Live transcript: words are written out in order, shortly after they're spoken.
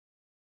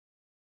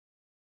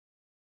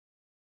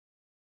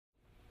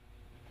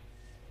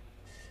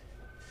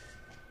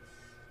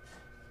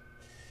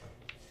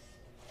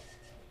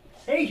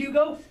Hey,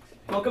 Hugo.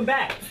 Welcome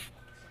back.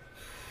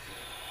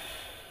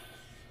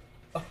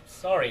 Oh,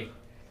 sorry.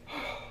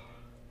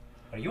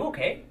 Are you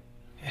okay?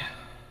 Yeah,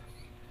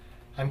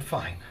 I'm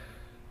fine.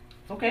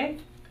 Okay.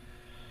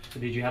 So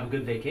did you have a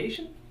good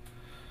vacation?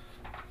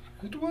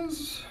 It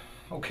was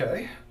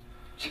okay.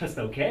 Just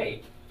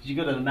okay. Did you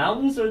go to the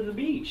mountains or the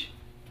beach?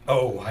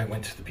 Oh, I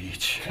went to the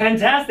beach.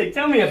 Fantastic.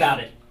 Tell me about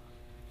it.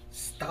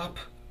 Stop.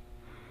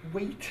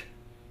 Wait.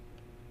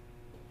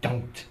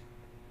 Don't.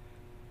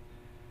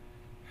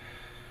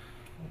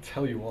 I'll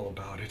tell you all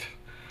about it.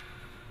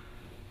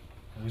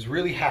 I was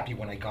really happy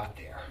when I got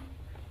there.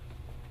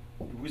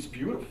 It was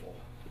beautiful.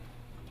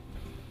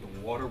 The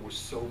water was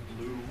so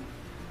blue.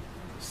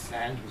 The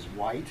sand was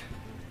white.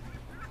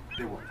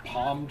 There were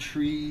palm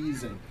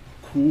trees and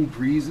cool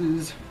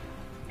breezes.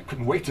 I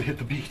couldn't wait to hit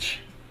the beach.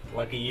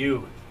 Lucky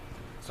you.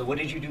 So what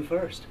did you do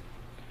first?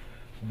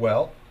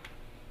 Well,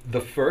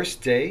 the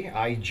first day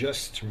I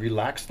just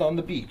relaxed on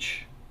the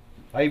beach.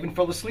 I even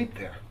fell asleep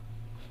there.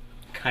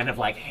 Kind of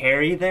like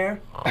Harry there?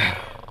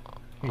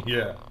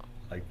 Yeah,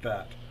 like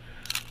that.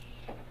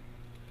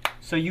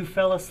 So you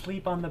fell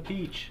asleep on the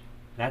beach.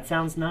 That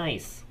sounds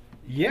nice.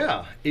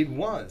 Yeah, it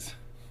was.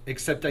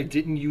 Except I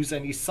didn't use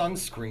any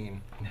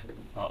sunscreen.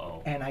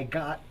 Uh-oh. And I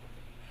got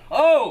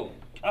Oh!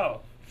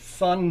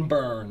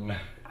 sunburn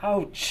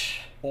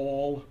Ouch.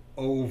 all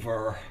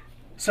over.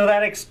 So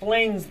that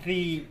explains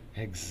the...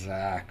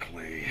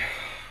 Exactly.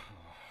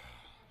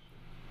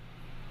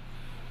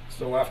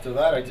 So after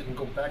that, I didn't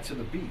go back to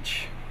the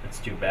beach. That's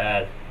too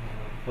bad.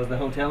 Was the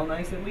hotel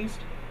nice at least?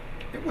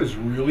 It was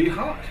really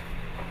hot.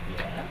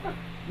 Yeah.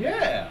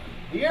 Yeah,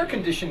 the air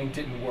conditioning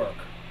didn't work.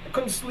 I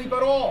couldn't sleep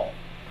at all.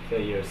 So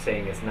you're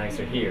saying it's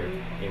nicer here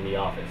in the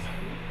office?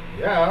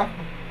 Yeah.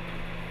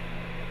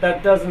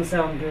 That doesn't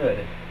sound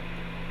good.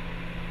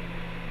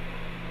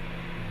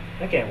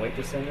 I can't wait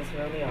to send this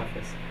around the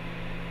office.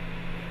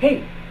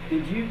 Hey,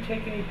 did you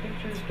take any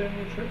pictures during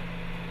your trip?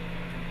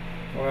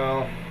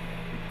 Well,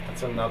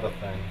 that's another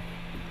thing.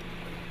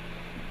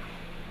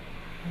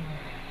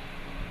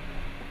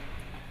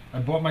 I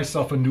bought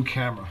myself a new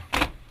camera,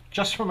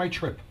 just for my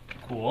trip.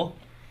 Cool.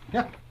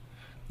 Yeah,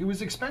 it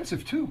was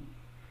expensive too,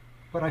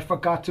 but I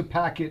forgot to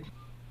pack it.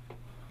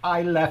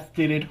 I left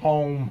it at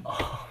home.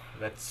 Oh,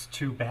 that's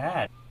too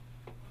bad.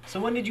 So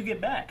when did you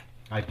get back?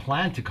 I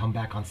planned to come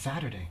back on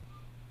Saturday,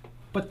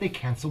 but they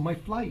canceled my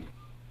flight.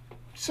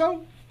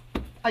 So,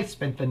 I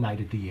spent the night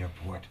at the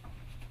airport.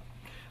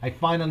 I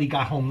finally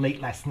got home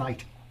late last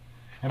night,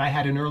 and I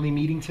had an early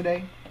meeting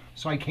today,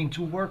 so I came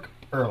to work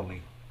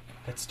early.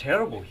 That's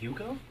terrible,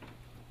 Hugo.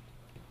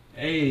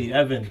 Hey,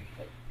 Evan,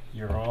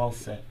 you're all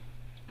set.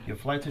 Your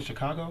flight to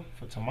Chicago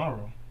for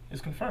tomorrow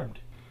is confirmed,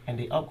 and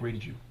they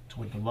upgraded you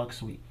to a deluxe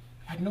suite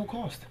at no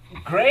cost.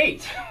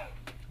 Great.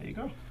 There you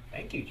go.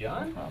 Thank you,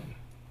 John. No problem.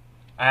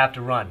 I have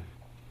to run.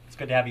 It's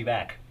good to have you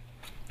back.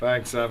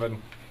 Thanks,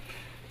 Evan.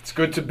 It's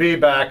good to be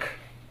back.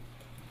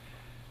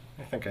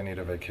 I think I need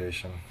a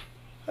vacation.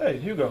 Hey,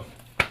 Hugo.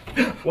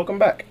 Welcome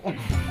back.